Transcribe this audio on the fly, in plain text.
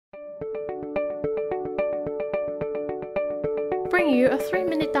bring you a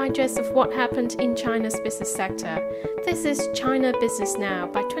 3-minute digest of what happened in China's business sector. This is China Business Now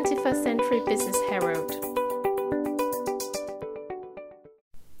by 21st Century Business Herald.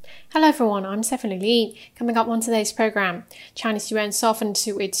 Hello everyone, I'm Stephanie Lee. Coming up on today's program, Chinese yuan softened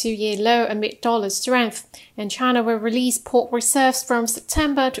to a 2-year low amid dollar strength, and China will release pork reserves from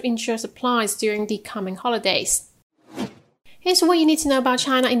September to ensure supplies during the coming holidays. Here's what you need to know about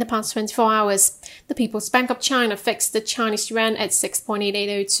China in the past 24 hours. The People's Bank of China fixed the Chinese yuan at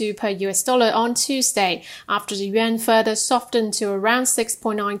 6.8802 per US dollar on Tuesday, after the yuan further softened to around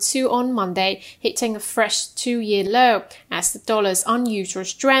 6.92 on Monday, hitting a fresh 2-year low, as the dollar's unusual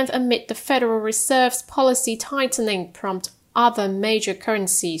strength amid the Federal Reserve's policy tightening prompted other major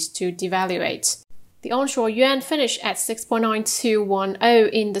currencies to devaluate. The onshore yuan finished at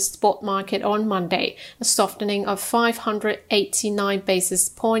 6.9210 in the spot market on Monday, a softening of 589 basis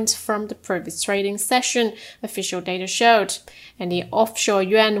points from the previous trading session, official data showed, and the offshore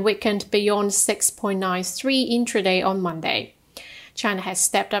yuan weakened beyond 6.93 intraday on Monday. China has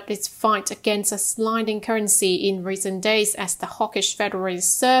stepped up its fight against a sliding currency in recent days as the hawkish Federal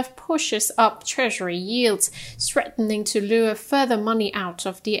Reserve pushes up treasury yields, threatening to lure further money out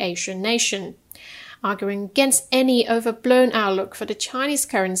of the Asian nation. Arguing against any overblown outlook for the Chinese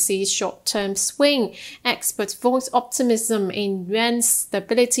currency's short-term swing, experts voice optimism in yuan's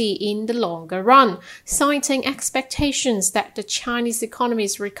stability in the longer run, citing expectations that the Chinese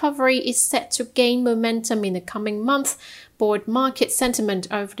economy's recovery is set to gain momentum in the coming months, buoyed market sentiment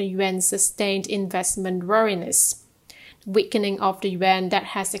over the yuan's sustained investment wariness. The weakening of the yuan that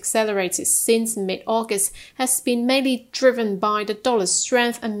has accelerated since mid-August has been mainly driven by the dollar's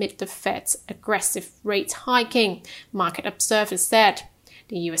strength amid the Fed's aggressive rate hiking, market observers said.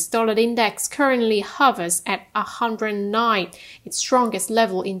 The US dollar index currently hovers at 109, its strongest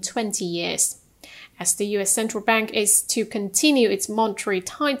level in 20 years. As the US central bank is to continue its monetary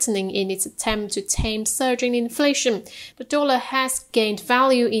tightening in its attempt to tame surging inflation, the dollar has gained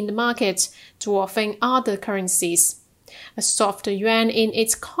value in the market, dwarfing other currencies. A softer yuan in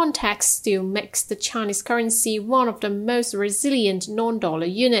its context still makes the Chinese currency one of the most resilient non-dollar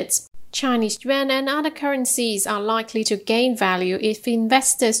units. Chinese yuan and other currencies are likely to gain value if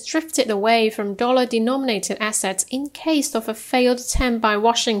investors drifted away from dollar-denominated assets in case of a failed attempt by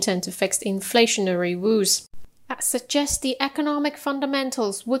Washington to fix inflationary woes. That suggests the economic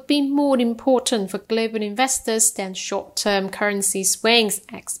fundamentals would be more important for global investors than short-term currency swings,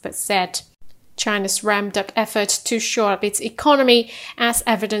 experts said. China's ramped-up efforts to shore up its economy, as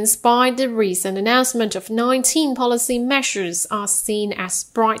evidenced by the recent announcement of 19 policy measures, are seen as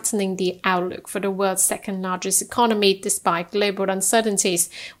brightening the outlook for the world's second-largest economy despite global uncertainties,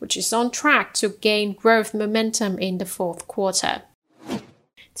 which is on track to gain growth momentum in the fourth quarter.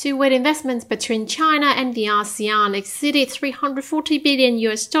 Two-way investments between China and the ASEAN exceeded $340 billion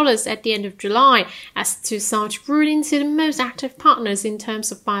at the end of July, as two sides grew into the most active partners in terms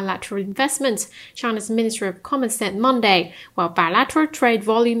of bilateral investments, China's Ministry of Commerce said Monday, while bilateral trade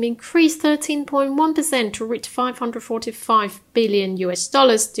volume increased 13.1% to reach $545 billion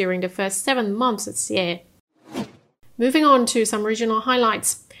during the first 7 months this year. Moving on to some regional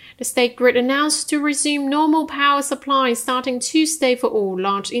highlights. The State Grid announced to resume normal power supply starting Tuesday for all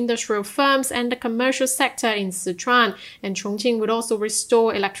large industrial firms and the commercial sector in Sichuan, and Chongqing would also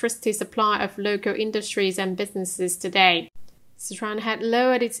restore electricity supply of local industries and businesses today. Sichuan had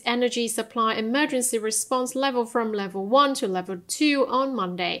lowered its energy supply emergency response level from level 1 to level 2 on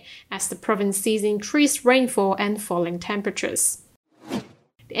Monday, as the province sees increased rainfall and falling temperatures.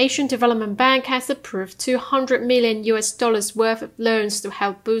 The Asian Development Bank has approved $200 million worth of loans to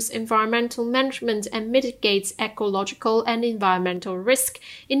help boost environmental management and mitigate ecological and environmental risk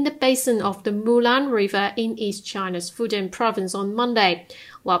in the basin of the Mulan River in East China's Fujian province on Monday,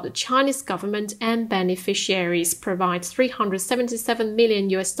 while the Chinese government and beneficiaries provide $377 million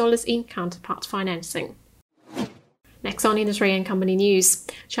in counterpart financing. Next on industry and company news,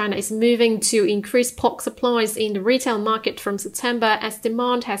 China is moving to increase pork supplies in the retail market from September as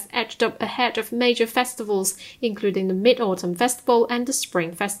demand has edged up ahead of major festivals, including the Mid-Autumn Festival and the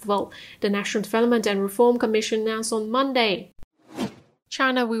Spring Festival, the National Development and Reform Commission announced on Monday.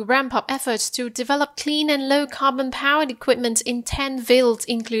 China will ramp up efforts to develop clean and low-carbon powered equipment in 10 fields,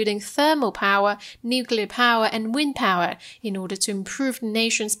 including thermal power, nuclear power, and wind power, in order to improve the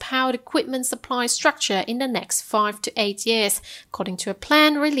nation's powered equipment supply structure in the next 5 to 8 years, according to a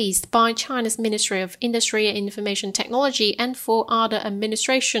plan released by China's Ministry of Industry and Information Technology and 4 other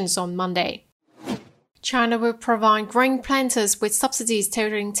administrations on Monday. China will provide grain planters with subsidies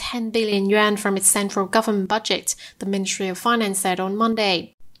totaling 10 billion yuan from its central government budget, the Ministry of Finance said on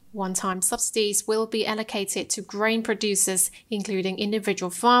Monday. One-time subsidies will be allocated to grain producers, including individual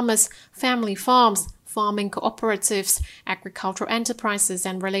farmers, family farms, farming cooperatives, agricultural enterprises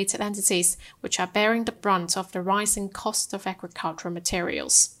and related entities, which are bearing the brunt of the rising cost of agricultural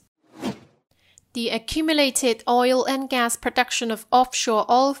materials. The accumulated oil and gas production of offshore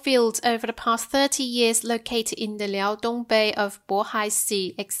oil fields over the past 30 years located in the Liaodong Bay of Bohai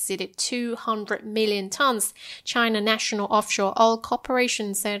Sea exceeded 200 million tons, China National Offshore Oil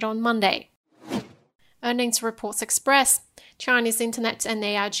Corporation said on Monday. Earnings reports express. Chinese internet and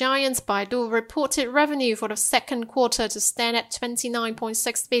AI giant Baidu reported revenue for the second quarter to stand at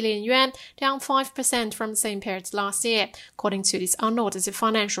 29.6 billion yuan, down 5% from the same period last year, according to its unaudited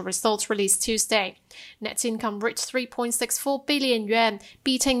financial results released Tuesday. Net income reached 3.64 billion yuan,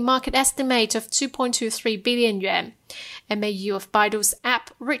 beating market estimate of 2.23 billion yuan. MAU of Baidu's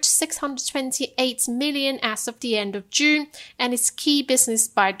app reached 628 million as of the end of June, and its key business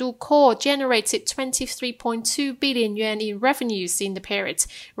Baidu Core generated 23.2 billion yuan in revenues in the period,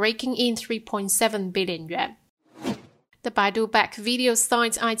 raking in 3.7 billion yuan. The Baidu-backed video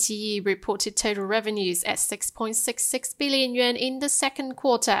site iQIYI reported total revenues at 6.66 billion yuan in the second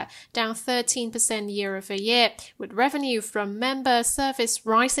quarter, down 13% year-over-year, with revenue from member service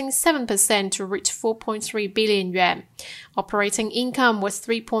rising 7% to reach 4.3 billion yuan. Operating income was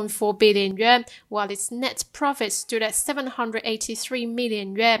 3.4 billion yuan, while its net profit stood at 783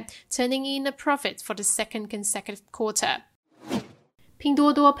 million yuan, turning in a profit for the second consecutive quarter.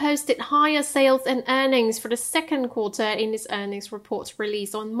 Pinduoduo posted higher sales and earnings for the second quarter in its earnings report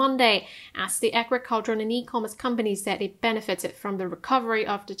released on Monday, as the agricultural and e-commerce company said it benefited from the recovery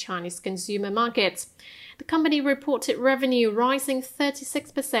of the Chinese consumer market. The company reported revenue rising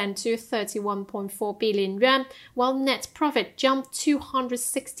 36% to 31.4 billion yuan, while net profit jumped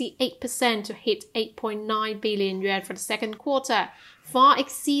 268% to hit 8.9 billion yuan for the second quarter, far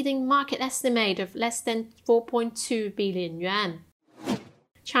exceeding market estimate of less than 4.2 billion yuan.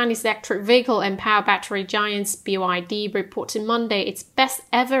 Chinese electric vehicle and power battery giants BYD reported Monday its best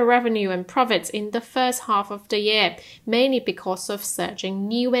ever revenue and profits in the first half of the year, mainly because of surging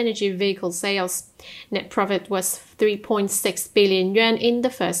new energy vehicle sales. Net profit was 3.6 billion yuan in the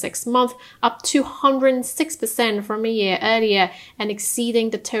first 6 months, up 206% from a year earlier and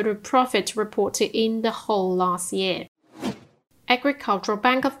exceeding the total profit reported in the whole last year. Agricultural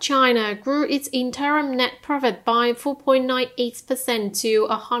Bank of China grew its interim net profit by 4.98% to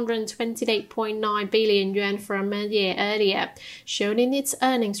 128.9 billion yuan from a year earlier, shown in its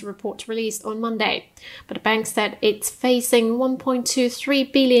earnings report released on Monday. But the bank said it's facing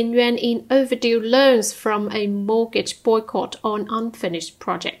 1.23 billion yuan in overdue loans from a mortgage boycott on unfinished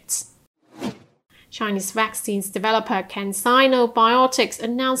projects. Chinese vaccines developer CanSino Biotech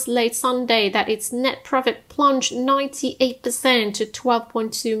announced late Sunday that its net profit plunged 98% to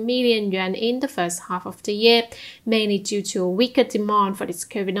 12.2 million yuan in the first half of the year, mainly due to a weaker demand for its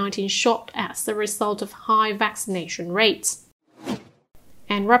COVID-19 shot as a result of high vaccination rates.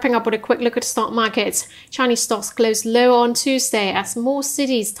 And wrapping up with a quick look at the stock markets, Chinese stocks closed low on Tuesday as more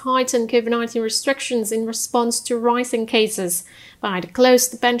cities tightened COVID-19 restrictions in response to rising cases. By the close,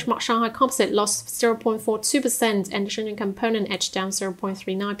 the benchmark Shanghai Composite lost 0.42% and the Shenzhen Component edged down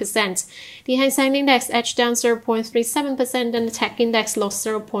 0.39%. The Hang Seng Index edged down 0.37% and the Tech Index lost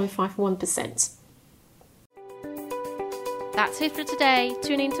 0.51%. That's it for today.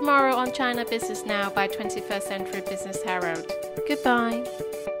 Tune in tomorrow on China Business Now by 21st Century Business Herald. Goodbye.